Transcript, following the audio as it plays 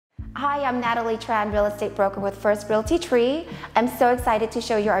Hi, I'm Natalie Tran, real estate broker with First Realty Tree. I'm so excited to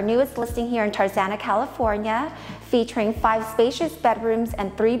show you our newest listing here in Tarzana, California, featuring 5 spacious bedrooms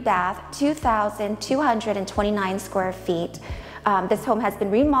and 3 baths, 2,229 square feet. This home has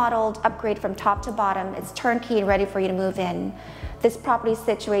been remodeled, upgraded from top to bottom. It's turnkey and ready for you to move in. This property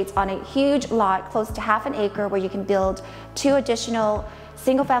situates on a huge lot, close to half an acre, where you can build 2 additional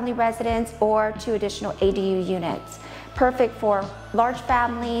single-family residence or 2 additional ADU units. Perfect for large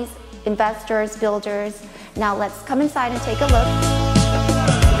families, investors, builders. Now let's come inside and take a look.